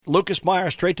Lucas Meyer,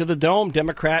 straight to the dome,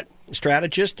 Democrat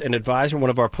strategist and advisor, one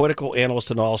of our political analysts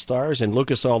and all-stars. And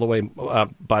Lucas, all the way,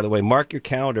 by the way, mark your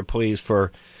calendar, please,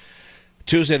 for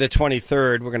Tuesday the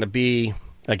 23rd. We're going to be,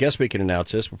 I guess we can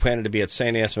announce this, we're planning to be at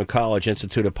St. Anselm College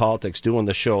Institute of Politics doing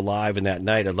the show live, and that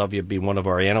night I'd love you to be one of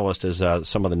our analysts as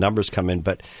some of the numbers come in.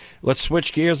 But let's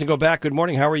switch gears and go back. Good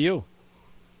morning. How are you?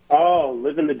 Oh,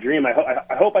 living the dream. I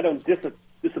hope I don't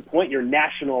disappoint your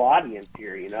national audience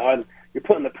here. You know, you're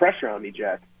putting the pressure on me,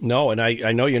 Jack. No, and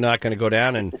I know you're not going to go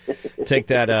down and take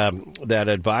that that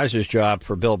advisor's job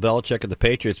for Bill Belichick at the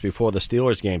Patriots before the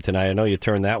Steelers game tonight. I know you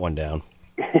turned that one down.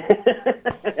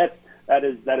 That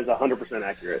is 100%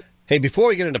 accurate. Hey, before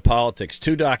we get into politics,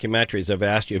 2 documentaries I've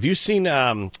asked you. Have you seen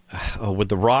with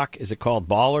The Rock? Is it called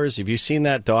Ballers? Have you seen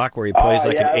that doc where he plays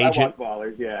an agent? I watch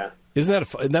Ballers. Yeah.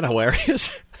 Isn't that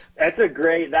hilarious?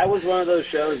 That was one of those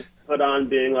shows put on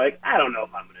being like, I don't know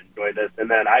if I'm going to enjoy this. And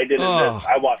then I didn't.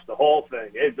 I watched the whole thing.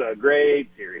 It's a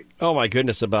great series. Oh, my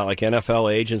goodness, about like NFL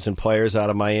agents and players out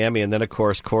of Miami. And then, of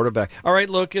course, quarterback. All right,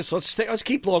 Lucas, let's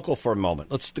keep local for a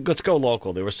moment. Let's go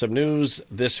local. There was some news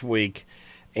this week.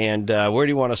 And where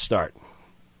do you want to start?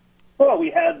 Well, we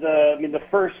had the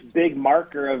first big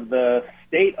marker of the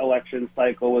state election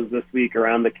cycle was this week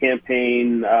around the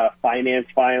campaign finance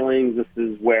filings. This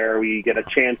is where we get a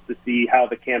chance to see how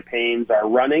the campaigns are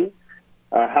running,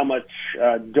 how much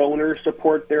donor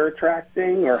support they're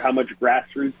attracting, or how much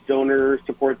grassroots donor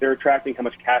support they're attracting, how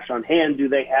much cash on hand do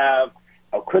they have,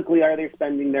 how quickly are they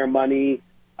spending their money.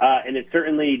 And it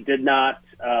certainly did not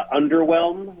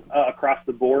underwhelm across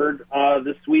the board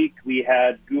this week. We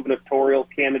had gubernatorial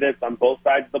candidates on both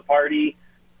sides of the party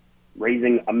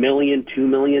raising $1 million, $2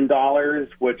 million,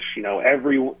 which, you know, as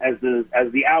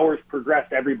the hours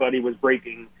progressed, everybody was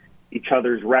breaking each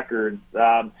other's records.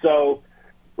 So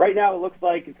right now it looks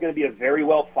like it's going to be a very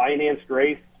well-financed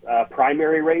race,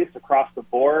 primary race across the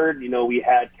board. You know, we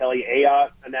had Kelly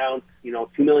Ayotte announce, $2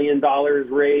 million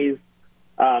raised,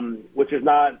 which is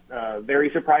not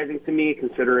very surprising to me,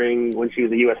 considering when she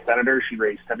was a U.S. Senator, she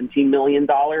raised $17 million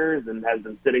and has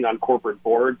been sitting on corporate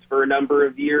boards for a number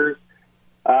of years.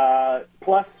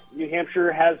 Plus, New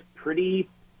Hampshire has pretty,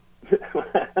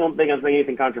 I don't think I'm saying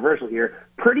anything controversial here,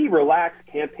 pretty relaxed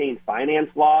campaign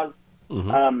finance laws,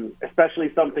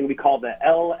 especially something we call the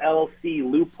LLC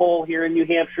loophole here in New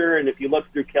Hampshire. And if you look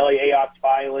through Kelly Ayotte's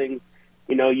filings,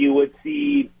 you would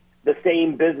see the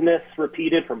same business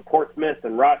repeated from Portsmouth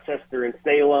and Rochester and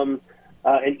Salem,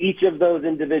 and each of those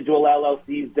individual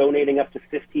LLCs donating up to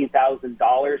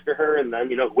 $15,000 to her, and then,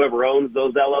 whoever owns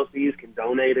those LLCs can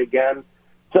donate again.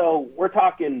 So we're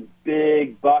talking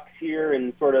big bucks here,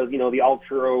 and sort of, the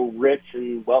ultra-rich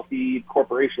and wealthy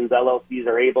corporations, LLCs,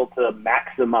 are able to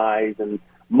maximize and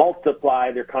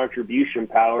multiply their contribution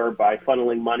power by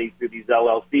funneling money through these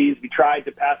LLCs. We tried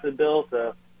to pass a bill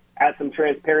to add some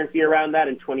transparency around that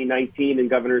in 2019, and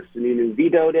Governor Sununu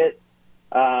vetoed it.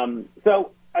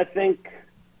 So I think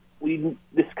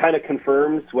this kind of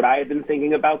confirms what I had been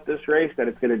thinking about this race, that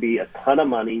it's going to be a ton of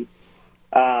money.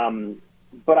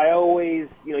 But I always,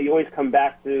 you always come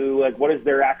back to, like, what is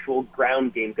their actual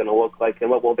ground game going to look like, and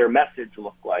what will their message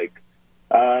look like?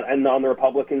 And on the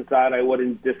Republican side, I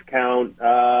wouldn't discount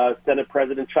Senate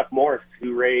President Chuck Morse,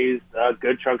 who raised a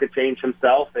good chunk of change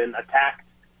himself and attacked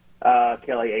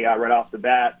Kelly Ayotte right off the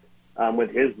bat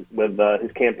with his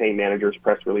campaign manager's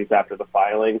press release after the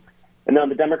filing. And on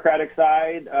the Democratic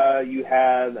side, you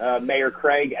had Mayor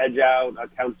Craig edge out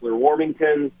Councilor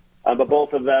Warmington, but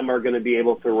both of them are going to be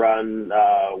able to run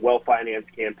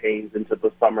well-financed campaigns into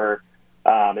the summer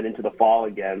and into the fall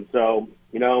again. So,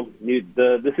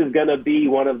 this is going to be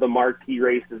one of the marquee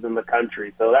races in the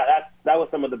country. So that was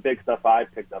some of the big stuff I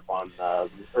picked up on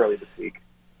early this week.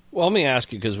 Well, let me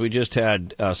ask you, because we just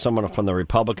had someone from the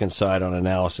Republican side on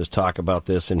analysis talk about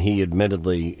this, and he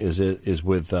admittedly is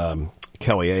with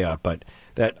Kelly Ayotte, but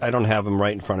that I don't have him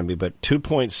right in front of me, but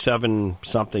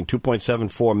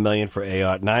 2.74 million for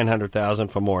Ayotte, 900,000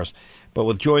 for Morse. But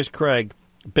with Joyce Craig,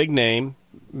 big name,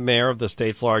 mayor of the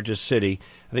state's largest city,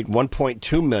 I think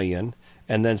 1.2 million,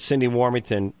 and then Cindy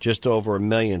Warmington just over $1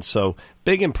 million. So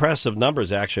big, impressive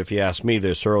numbers, actually, if you ask me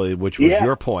this early, which was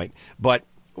your point. But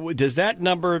does that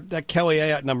number, that Kelly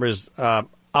Ayotte number, is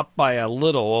up by a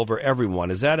little over everyone?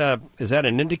 Is that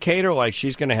an indicator, like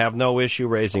she's going to have no issue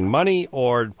raising money,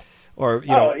 or you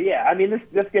know? Oh yeah, I mean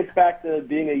this gets back to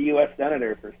being a U.S.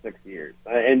 senator for 6 years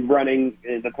and running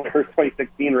in the first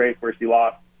 2016 race where she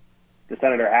lost to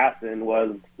Senator Hassan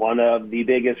was one of the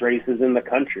biggest races in the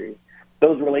country.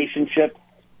 Those relationships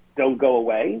don't go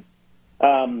away.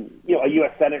 A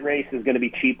U.S. Senate race is going to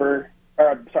be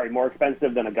more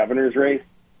expensive than a governor's race.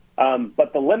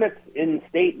 But the limits in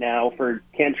state now for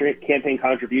campaign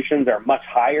contributions are much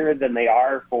higher than they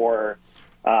are for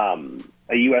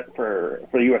for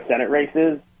U.S. Senate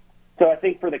races. So I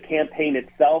think for the campaign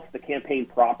itself, the campaign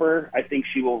proper, I think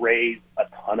she will raise a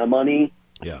ton of money.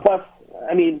 Yeah. Plus,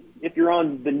 I mean, if you're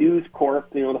on the News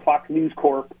Corp, the Fox News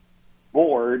Corp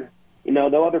board, the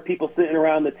other people sitting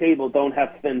around the table don't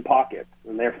have thin pockets,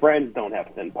 and their friends don't have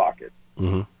thin pockets.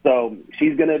 Mm-hmm. So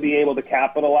she's going to be able to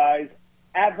capitalize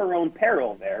at her own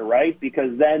peril there, right?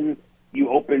 Because then you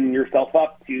open yourself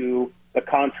up to the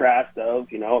contrast of,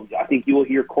 I think you will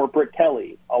hear corporate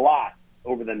Kelly a lot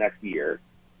over the next year.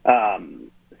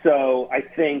 So I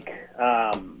think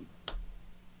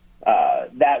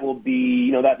that will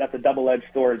be, that's a double-edged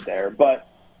sword there. But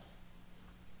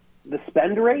the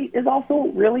spend rate is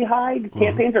also really high. Mm-hmm.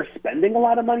 Campaigns are spending a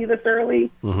lot of money this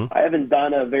early. Mm-hmm. I haven't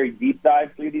done a very deep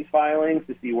dive through these filings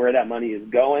to see where that money is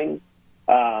going.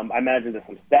 I imagine there's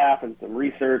some staff and some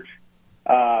research.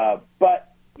 But,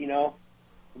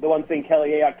 the one thing Kelly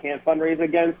Ayotte can't fundraise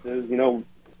against is,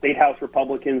 State House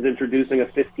Republicans introducing a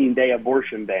 15-day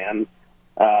abortion ban,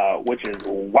 which is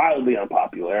wildly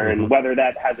unpopular. Mm-hmm. And whether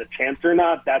that has a chance or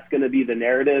not, that's going to be the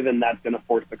narrative, and that's going to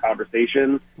force the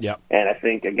conversation. Yep. And I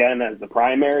think, again, as the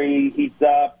primary heats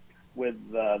up, with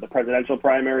the presidential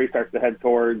primary starts to head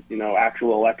towards,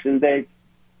 actual election dates,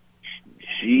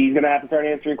 she's going to have to start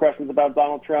answering questions about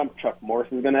Donald Trump. Chuck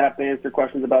Morrison's going to have to answer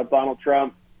questions about Donald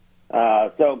Trump.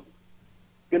 So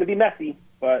it's going to be messy,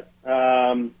 but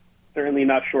certainly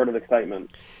not short of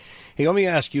excitement. Hey, let me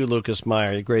ask you, Lucas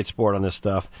Meyer, a great sport on this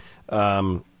stuff.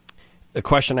 The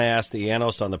question I asked the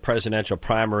analyst on the presidential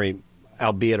primary,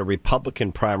 albeit a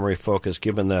Republican primary focus,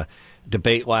 given the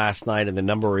debate last night and the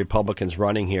number of Republicans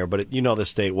running here, but you know the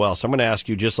state well. So I'm going to ask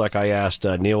you, just like I asked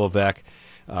Neil Levesque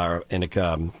and a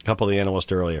couple of the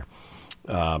analysts earlier,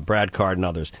 Brad Card and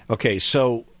others. Okay,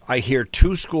 so I hear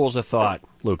two schools of thought,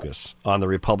 Lucas, on the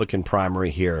Republican primary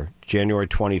here, January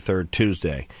 23rd,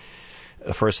 Tuesday,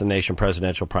 first in the nation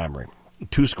presidential primary.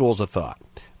 Two schools of thought.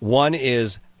 One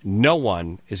is no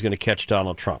one is going to catch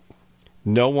Donald Trump.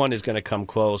 No one is going to come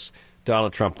close.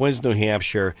 Donald Trump wins New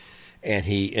Hampshire,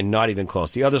 and not even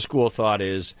close. The other school of thought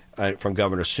is from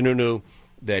Governor Sununu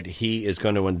that he is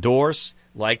going to endorse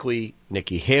likely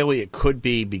Nikki Haley. It could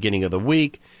be beginning of the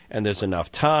week, and there's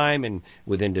enough time, and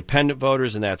with independent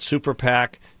voters and that super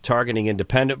PAC targeting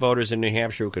independent voters in New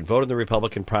Hampshire who could vote in the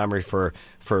Republican primary for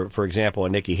example, a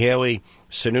Nikki Haley,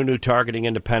 Sununu targeting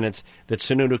independents, that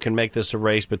Sununu can make this a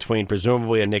race between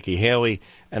presumably a Nikki Haley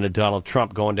and a Donald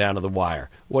Trump going down to the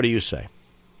wire. What do you say?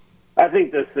 I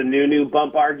think the Sununu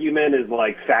bump argument is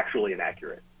factually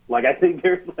inaccurate. I think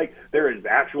there is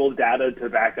actual data to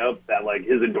back up that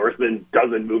his endorsement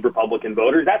doesn't move Republican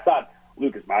voters. That's not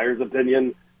Lucas Meyer's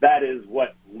opinion. That is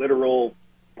what literal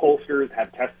pollsters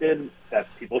have tested. That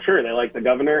people, sure, they like the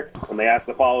governor. When they ask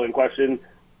the following question,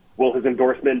 will his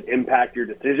endorsement impact your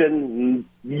decision?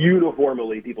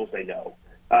 Uniformly, people say no.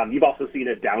 You've also seen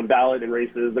it down ballot in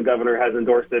races the governor has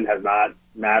endorsed and has not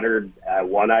mattered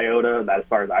one iota, as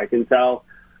far as I can tell.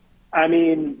 I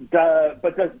mean,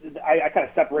 I kind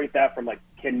of separate that from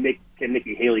can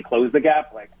Nikki Haley close the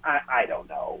gap? I don't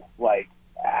know.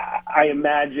 I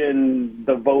imagine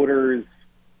the voters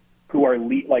who are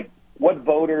what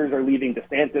voters are leaving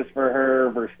DeSantis for her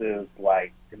versus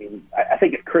I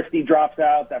think if Christie drops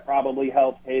out, that probably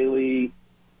helps Haley.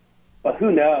 But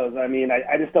who knows? I mean,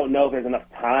 I just don't know if there's enough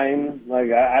time.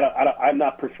 I'm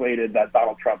not persuaded that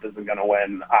Donald Trump isn't going to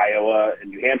win Iowa and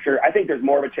New Hampshire. I think there's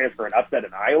more of a chance for an upset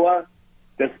in Iowa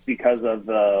just because of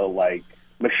the,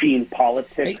 machine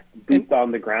politics, boots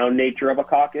on the ground nature of a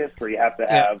caucus where you have to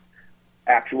have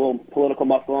actual political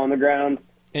muscle on the ground.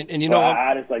 And you know what?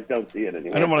 I just don't see it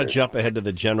anymore. I don't want to jump ahead to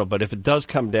the general, but if it does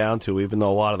come down to, even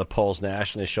though a lot of the polls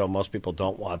nationally show most people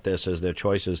don't want this as their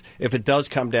choices, if it does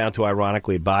come down to,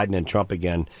 ironically, Biden and Trump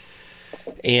again,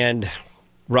 and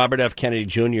Robert F. Kennedy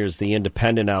Jr. is the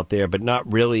independent out there, but not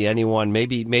really anyone.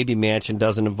 Maybe Manchin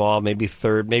doesn't involve. Maybe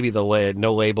the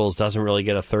no labels doesn't really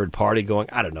get a third party going.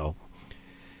 I don't know.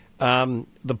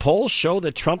 The polls show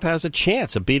that Trump has a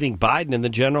chance of beating Biden in the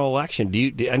general election.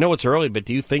 I know it's early, but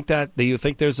do you think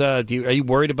there's are you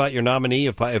worried about your nominee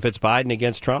if it's Biden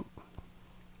against Trump?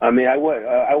 I mean, I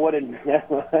wouldn't.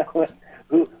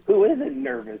 Who isn't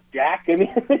nervous, Jack? I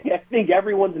mean, I think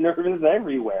everyone's nervous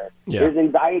everywhere. Yeah. There's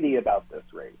anxiety about this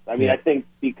race. I mean, I think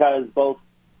because both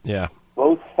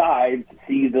sides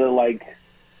see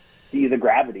the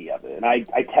gravity of it, and I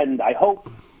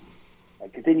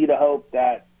continue to hope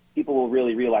that people will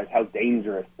really realize how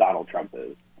dangerous Donald Trump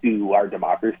is to our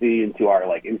democracy and to our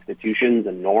institutions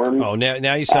and norms. Oh,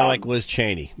 now you sound like Liz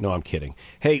Cheney. No, I'm kidding.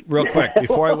 Hey, real quick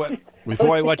before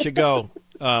Before I let you go,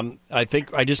 I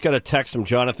think I just got a text from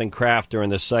Jonathan Kraft during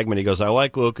this segment. He goes, I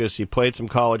like Lucas. He played some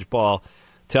college ball.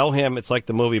 Tell him it's like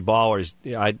the movie Ballers.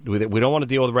 We don't want to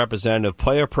deal with a representative.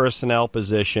 Player personnel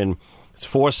position. It's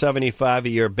 $475 a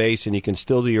year base, and you can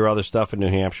still do your other stuff in New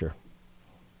Hampshire.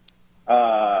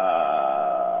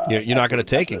 You're not going to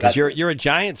take it because you're a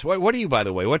Giants. What are you, by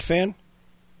the way? What fan?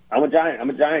 I'm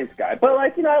a Giants guy, but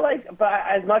but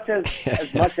as much as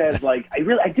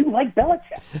I do like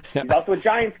Belichick. He's also a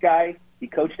Giants guy. He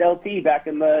coached LT back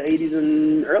in the 80s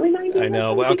and early 90s. I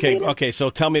know. Well, okay. So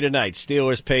tell me tonight,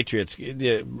 Steelers, Patriots,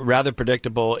 rather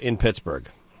predictable in Pittsburgh.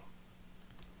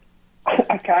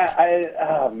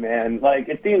 Oh man,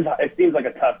 it seems like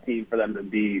a tough team for them to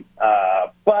beat.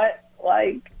 But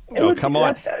oh, come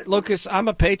on. Lucas, I'm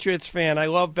a Patriots fan. I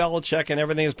love Belichick and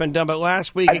everything that's been done. But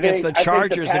last week against the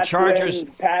Chargers,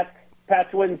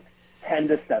 Pats win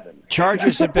 10-7.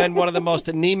 Chargers have been one of the most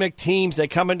anemic teams. They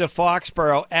come into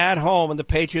Foxborough at home, and the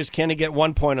Patriots can't get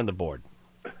 1 point on the board.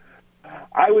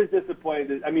 I was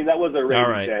disappointed. I mean, that was a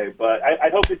rainy day, but I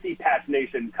hope to see Pats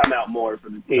Nation come out more for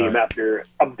the team after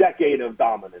a decade of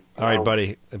dominance. All right,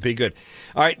 buddy. It'd be good.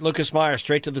 All right, Lucas Meyer,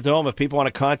 straight to the dome. If people want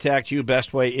to contact you,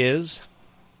 best way is?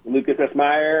 Lucas S.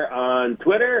 Meyer on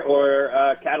Twitter or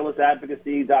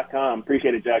catalystadvocacy.com.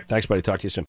 Appreciate it, Jack. Thanks, buddy. Talk to you soon.